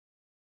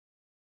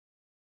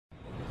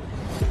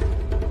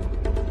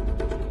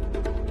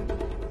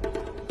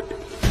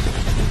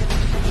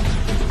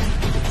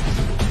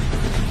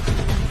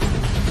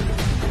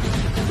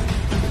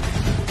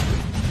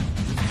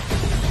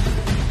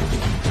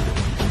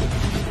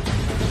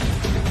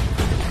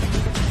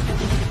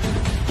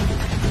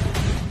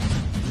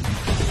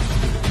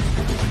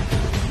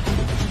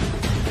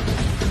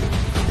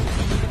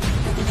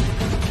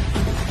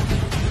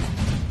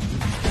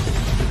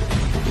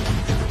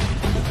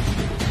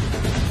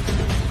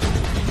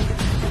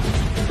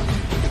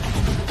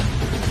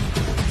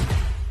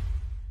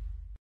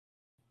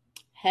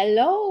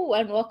Hello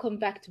and welcome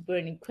back to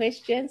Burning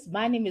Questions.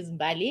 My name is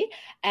Mbali,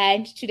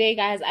 and today,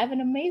 guys, I have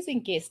an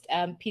amazing guest,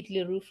 Pete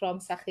Leroux from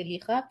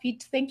Sakeliga.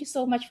 Pete, thank you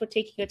so much for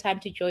taking your time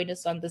to join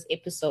us on this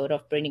episode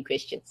of Burning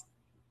Questions.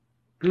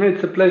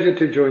 It's a pleasure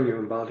to join you,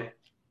 Mbali.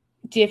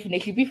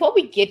 Definitely. Before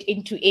we get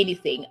into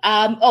anything,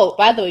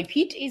 by the way,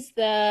 Pete is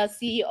the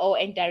CEO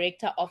and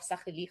director of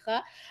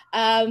Sakeliga.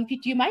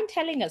 Pete, do you mind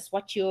telling us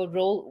what your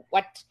role,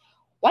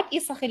 what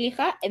is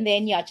Sakeliga? And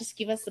then, just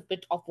give us a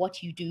bit of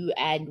what you do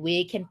and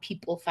where can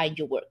people find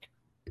your work?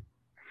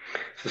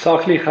 So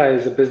Sakeliga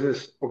is a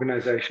business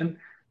organization.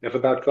 We have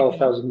about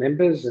 12,000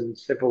 members and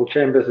several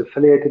chambers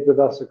affiliated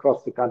with us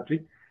across the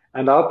country.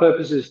 And our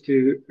purpose is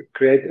to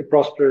create a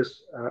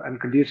prosperous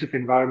and conducive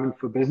environment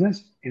for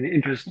business in the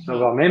interests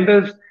of our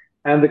members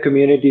and the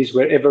communities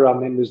wherever our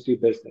members do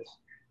business.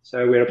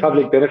 So we're a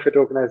public benefit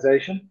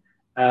organization,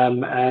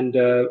 and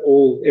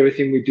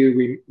everything we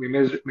do, we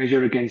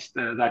measure against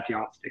that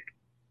yardstick.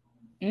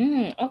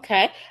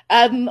 Okay.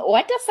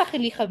 What does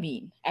Sakeliga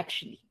mean,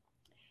 actually?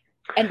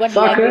 And what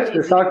language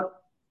is it?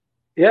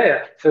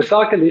 Yeah. So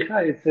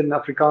Sakeliga, it's an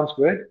Afrikaans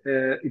word.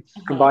 It's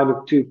combined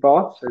of two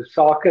parts. So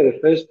Sake, the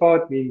first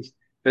part means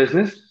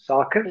business,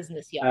 Sake,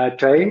 business, yeah.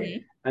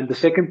 trade, and the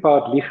second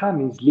part, Liga,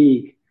 means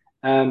league.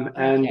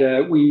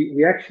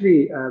 We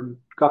actually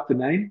got the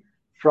name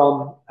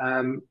from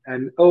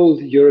an old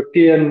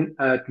European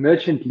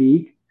merchant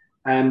league,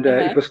 and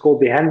it was called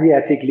the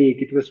Hanseatic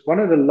League. It was one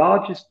of the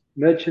largest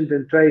merchant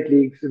and trade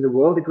leagues in the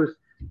world. It was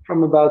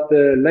from about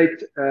the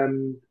late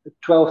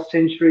 12th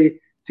century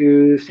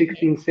to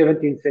 16th,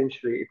 17th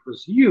century. It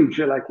was huge.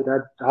 Like it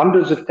had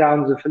hundreds of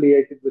towns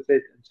affiliated with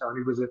it and so on.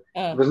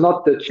 It was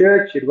not the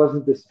church. It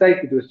wasn't the state.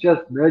 It was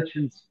just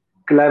merchants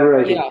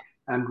collaborating. Yeah.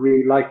 And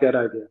we like that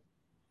idea.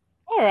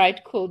 All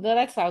right, cool. No,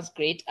 that sounds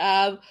great.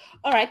 All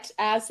right,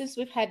 since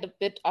we've had a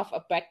bit of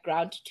a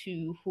background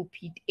to who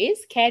Pete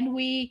is, can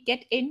we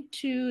get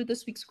into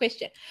this week's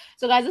question?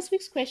 So, guys, this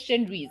week's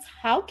question reads,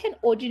 how can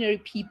ordinary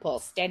people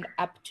stand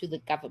up to the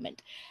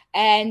government?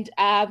 And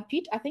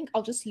Pete, I think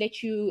I'll just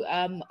let you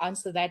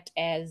answer that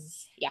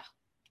as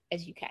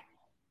you can.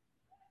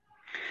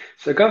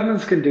 So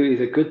governments can do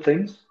either good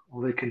things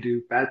or they can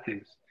do bad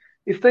things.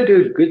 If they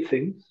do good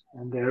things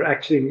and they're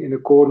acting in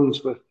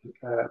accordance with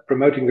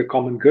promoting the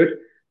common good,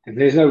 then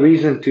there's no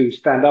reason to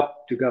stand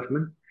up to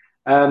government.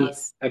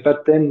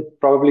 But then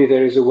probably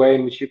there is a way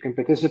in which you can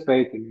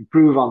participate and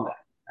improve on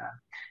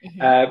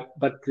that.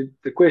 But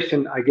the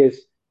question, I guess,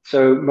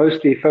 so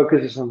mostly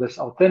focuses on this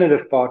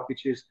alternative part,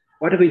 which is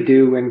what do we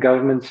do when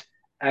governments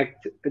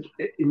act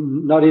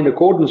not in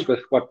accordance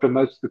with what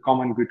promotes the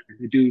common good, when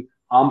they do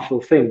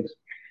harmful things?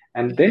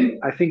 And then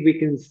I think we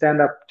can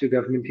stand up to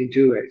government in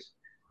two ways.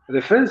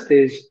 The first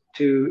is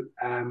to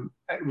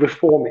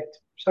reform it.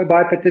 So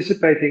by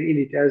participating in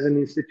it as an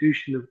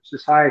institution of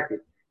society,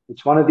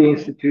 it's one of the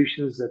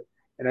institutions that,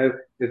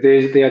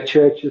 there are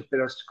churches,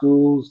 there are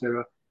schools, there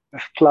are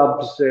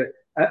clubs.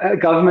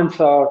 Governments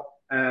are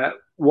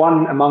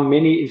one among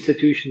many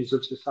institutions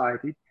of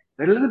society.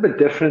 They're a little bit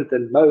different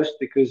than most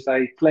because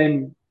they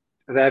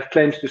have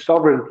claims to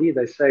sovereignty.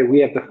 They say we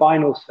have the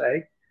final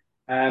say.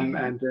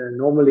 And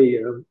normally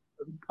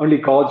only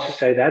gods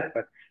say that,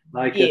 but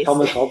like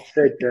Thomas Hobbes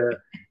said,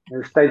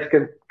 states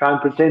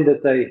can't pretend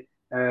that they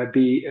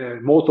be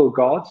mortal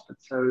gods. But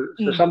so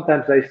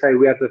sometimes they say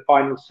we have the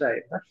final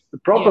say. That's the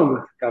problem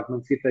with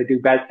governments. If they do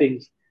bad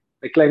things,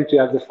 they claim to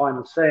have the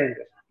final say in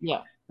it.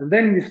 Yeah. And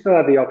then you still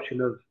have the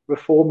option of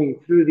reforming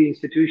through the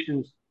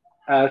institutions,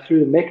 through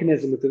the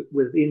mechanism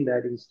within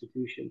that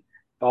institution,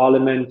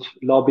 parliament,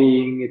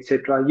 lobbying,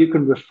 etc. You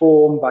can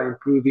reform by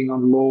improving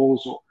on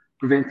laws or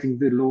preventing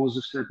the laws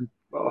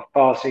of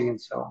passing and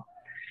so on.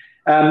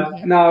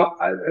 Now,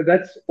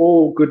 that's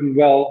all good and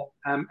well,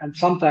 and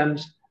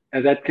sometimes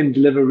that can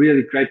deliver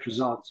really great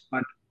results.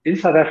 But in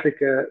South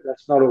Africa,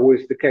 that's not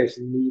always the case.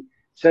 And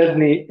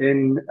certainly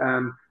in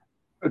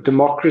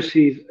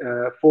democracies,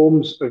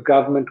 forms of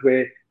government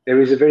where there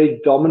is a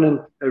very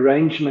dominant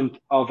arrangement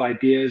of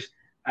ideas,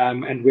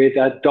 and where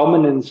that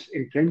dominance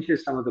entrenches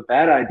some of the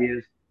bad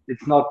ideas,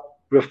 it's not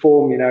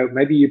reform.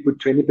 Maybe you put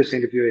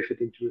 20% of your effort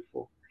into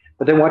reform,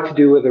 but then what to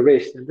do with the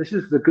rest? And this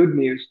is the good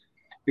news.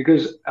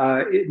 Because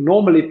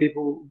normally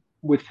people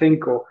would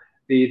think, or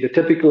the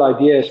typical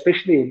idea,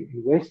 especially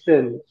in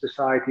Western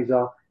societies,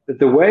 are that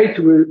the way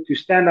to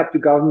stand up to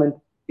government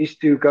is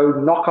to go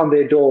knock on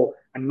their door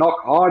and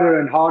knock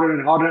harder and harder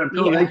and harder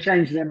until they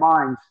change their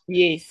minds.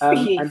 Yes.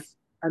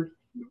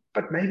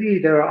 But maybe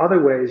there are other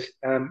ways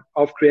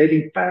of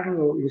creating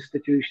parallel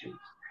institutions,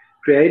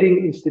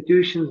 creating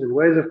institutions and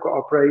ways of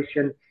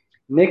cooperation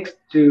next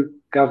to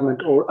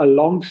government or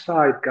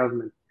alongside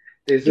government.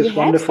 There's this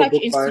wonderful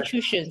book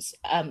institutions.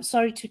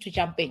 Sorry to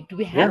jump in. Do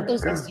we have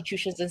those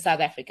institutions in South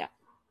Africa?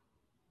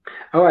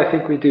 Oh, I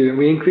think we do, and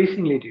we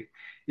increasingly do.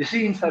 You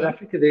see, in South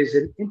Africa, there's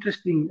an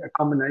interesting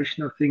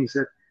combination of things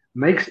that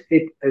makes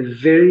it a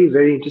very,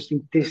 very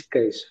interesting test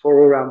case for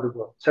all around the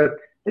world. So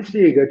let's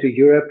say you go to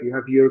Europe, you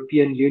have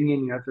European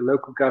Union, you have the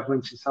local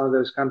governments in some of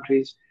those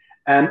countries,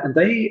 and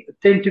they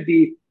tend to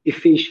be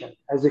efficient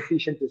as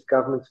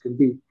governments can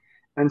be.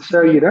 And so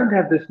Mm-hmm. you don't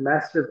have this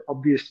massive,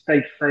 obvious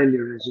state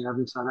failure as you have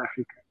in South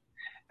Africa.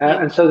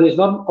 Yeah. And so there's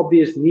not an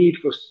obvious need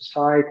for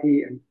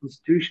society and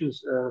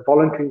institutions,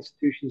 voluntary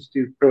institutions,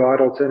 to provide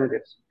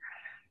alternatives.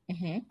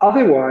 Mm-hmm.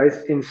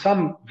 Otherwise, in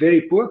some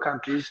very poor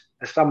countries,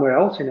 somewhere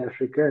else in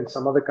Africa, and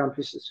some other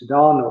countries,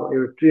 Sudan or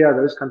Eritrea,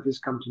 those countries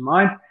come to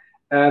mind.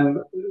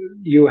 Um,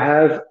 you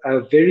have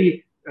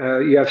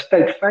you have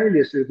state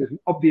failure, so there's an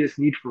obvious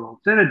need for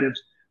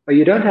alternatives, but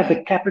you don't have Mm-hmm.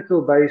 the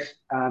capital base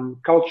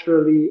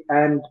culturally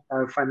and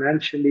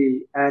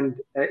financially and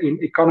in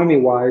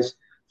economy-wise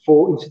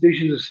for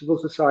institutions of civil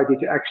society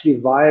to actually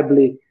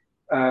viably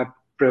uh,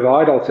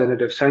 provide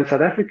alternatives. So in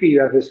South Africa, you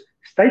have this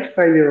state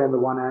failure on the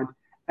one hand,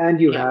 and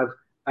you Yeah.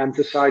 have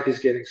society is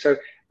getting. So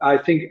I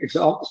think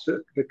examples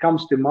that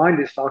comes to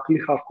mind is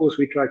Saklicha. Of course,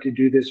 we try to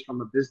do this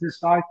from a business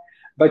side,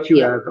 but you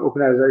Yeah. have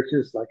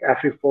organizations like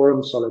AfriForum,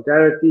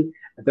 Solidarity.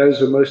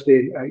 Those are mostly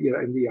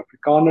in the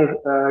Afrikaner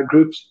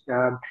groups.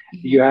 Mm-hmm.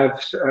 You have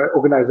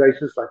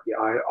organizations like the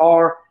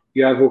IR.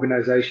 You have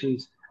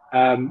organizations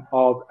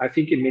of, I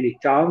think, in many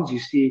towns you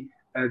see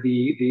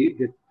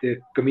the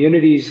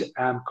communities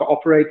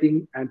cooperating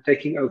and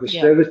taking over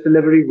Yeah. service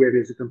delivery where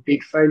there's a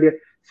complete Yes. failure.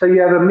 So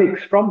you have a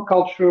mix from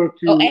cultural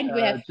Oh, to and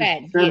we have just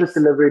fan. service Yes,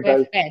 delivery we have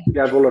based. fan.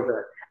 You have all of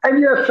that. And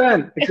you're a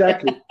fan,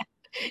 exactly.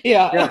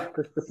 Yeah. Yeah,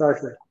 that's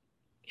precisely.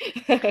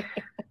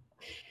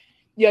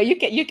 Yeah,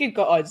 you can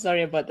go on.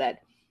 Sorry about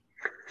that.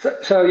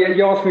 So yeah,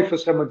 you asked me for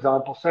some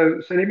examples.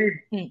 So let me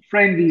Mm.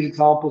 frame these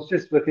examples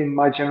just within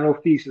my general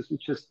thesis,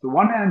 which is the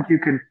one hand you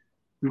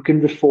can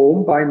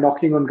reform by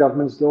knocking on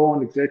government's door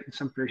and exerting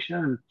some pressure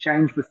and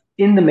change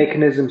within the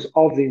mechanisms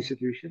of the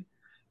institution.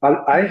 But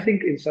I Mm-hmm.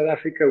 think in South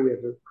Africa we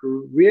have a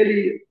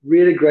really,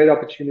 really great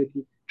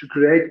opportunity to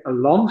create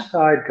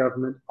alongside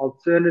government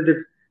alternative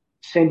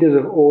centers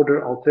of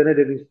order,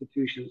 alternative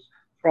institutions,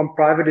 from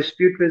private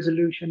dispute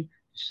resolution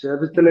to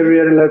service Mm-hmm. delivery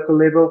at a local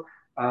level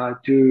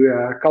to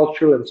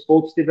cultural and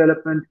sports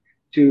development,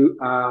 to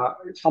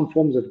some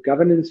forms of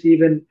governance,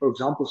 even, for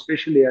example,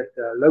 especially at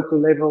the local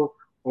level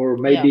or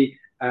Yeah. maybe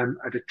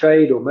at a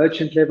trade or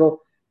merchant level.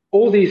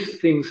 All these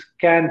things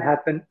can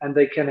happen, and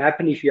they can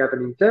happen if you have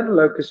an internal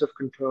locus of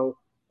control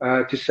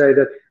to say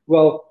that,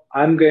 well,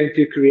 I'm going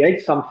to create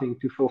something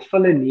to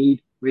fulfill a need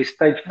where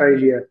state Mm-hmm.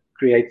 failure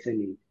creates a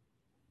need.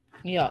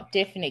 Yeah,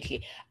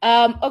 definitely.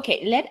 Okay,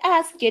 let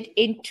us get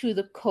into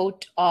the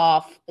quote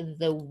of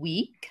the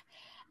week.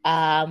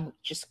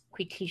 Just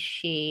quickly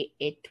share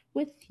it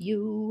with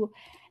you,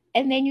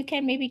 and then you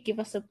can maybe give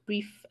us a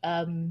brief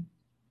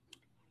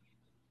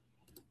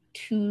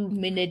 2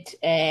 minute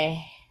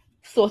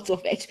thoughts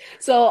of it.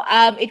 So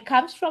it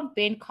comes from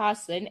Ben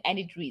Carson and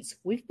it reads,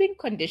 "We've been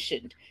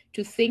conditioned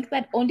to think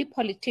that only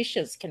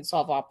politicians can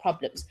solve our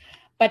problems.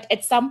 But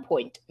at some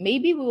point,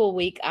 maybe we will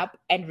wake up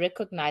and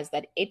recognize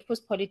that it was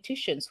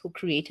politicians who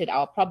created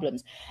our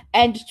problems."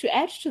 And to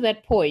add to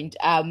that point,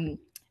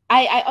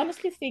 I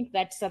honestly think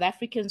that South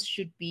Africans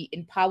should be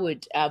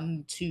empowered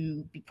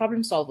to be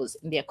problem solvers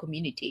in their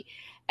community,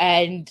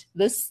 and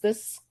this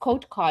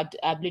code card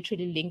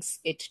literally links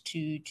it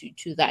to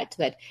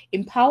that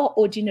empower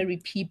ordinary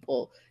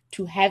people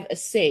to have a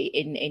say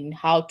in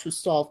how to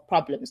solve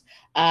problems.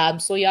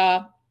 So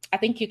yeah, I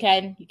think you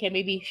can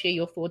maybe share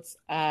your thoughts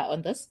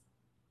on this.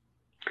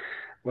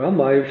 Well,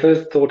 my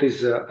first thought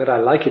is that I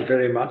like it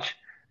very much.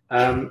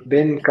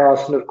 Ben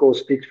Carson, of course,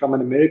 speaks from an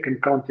American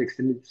context,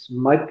 and it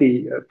might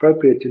be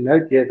appropriate to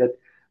note here that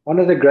one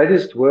of the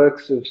greatest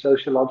works of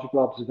sociological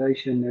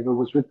observation ever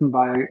was written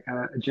by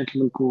a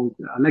gentleman called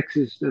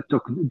Alexis de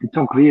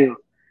Tocqueville.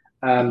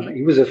 Mm-hmm.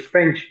 He was a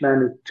Frenchman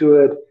who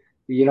toured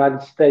the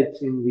United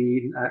States in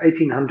the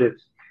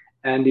 1800s,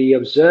 and he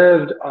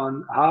observed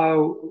on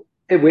how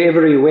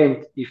wherever he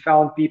went, he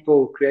found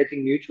people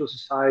creating mutual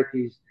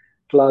societies,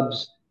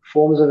 clubs,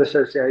 forms of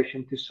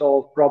association to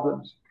solve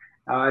problems.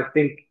 I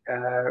think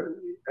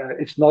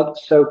it's not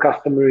so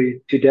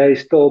customary today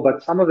still,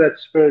 but some of that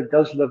spirit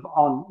does live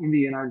on in the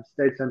United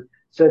States and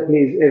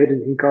certainly is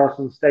evident in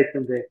Carson's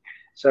statement there.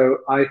 So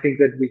I think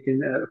that we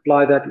can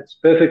apply that. It's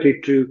perfectly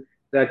true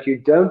that you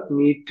don't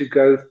need to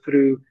go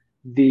through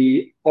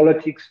the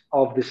politics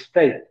of the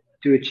state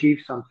to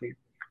achieve something.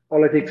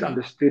 Politics Mm-hmm.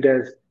 understood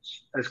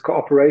as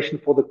cooperation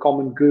for the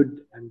common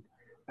good and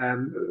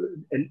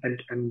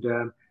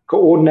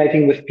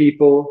coordinating with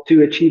people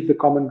to achieve the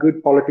common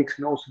good. Politics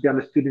can also be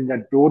understood in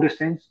that broader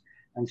sense.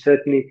 And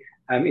certainly,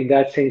 in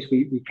that sense,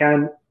 we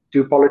can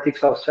do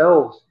politics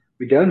ourselves.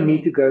 We don't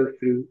need Mm-hmm. to go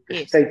through the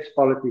Yes. state's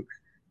politics.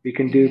 We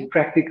can Mm-hmm. do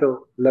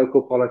practical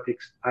local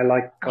politics. I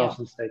like Yeah.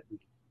 Carson's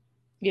statement.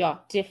 Yeah,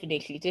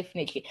 definitely,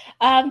 definitely.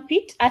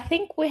 Pete, I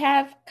think we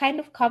have kind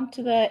of come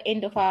to the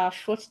end of our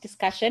short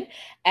discussion,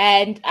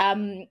 and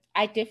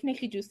I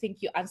definitely do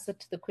think you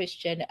answered the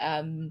question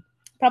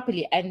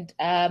properly, and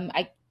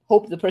I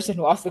hope the person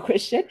who asked the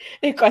question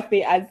they got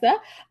the answer.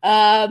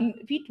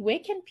 Pete, where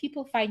can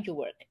people find your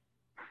work?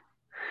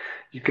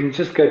 You can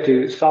just go to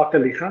Mm-hmm.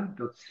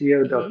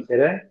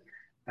 sakalicha.co.za,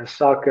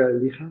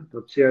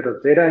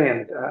 sakalicha.co.za,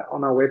 and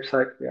on our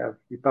website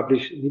we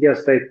publish media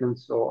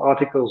statements or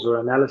articles or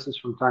analysis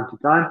from time to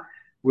time.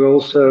 We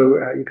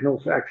also you can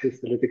also access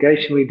the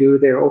litigation we do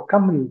there, or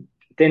come and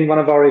attend one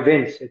of our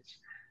events. It's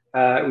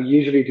we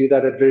usually do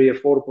that at very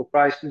affordable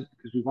prices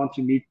because we want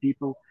to meet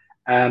people.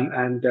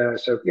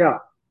 So yeah,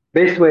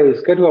 best way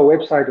is go to our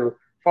website or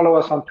follow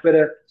us on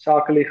Twitter,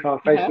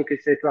 Sakaliga, Facebook,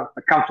 etc.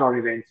 But come to our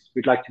events.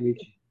 We'd like to meet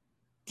you.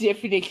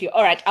 Definitely.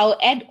 All right. I'll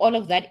add all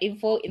of that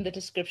info in the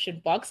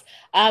description box.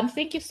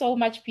 Thank you so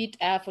much, Pete,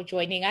 for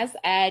joining us.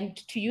 And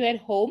to you at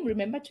home,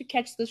 remember to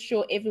catch this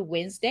show every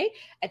Wednesday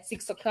at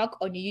 6 o'clock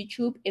on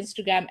YouTube,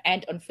 Instagram,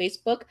 and on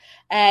Facebook.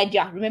 And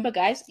yeah, remember,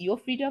 guys, your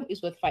freedom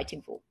is worth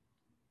fighting for.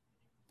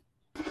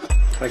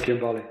 Thank you,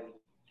 Mbali.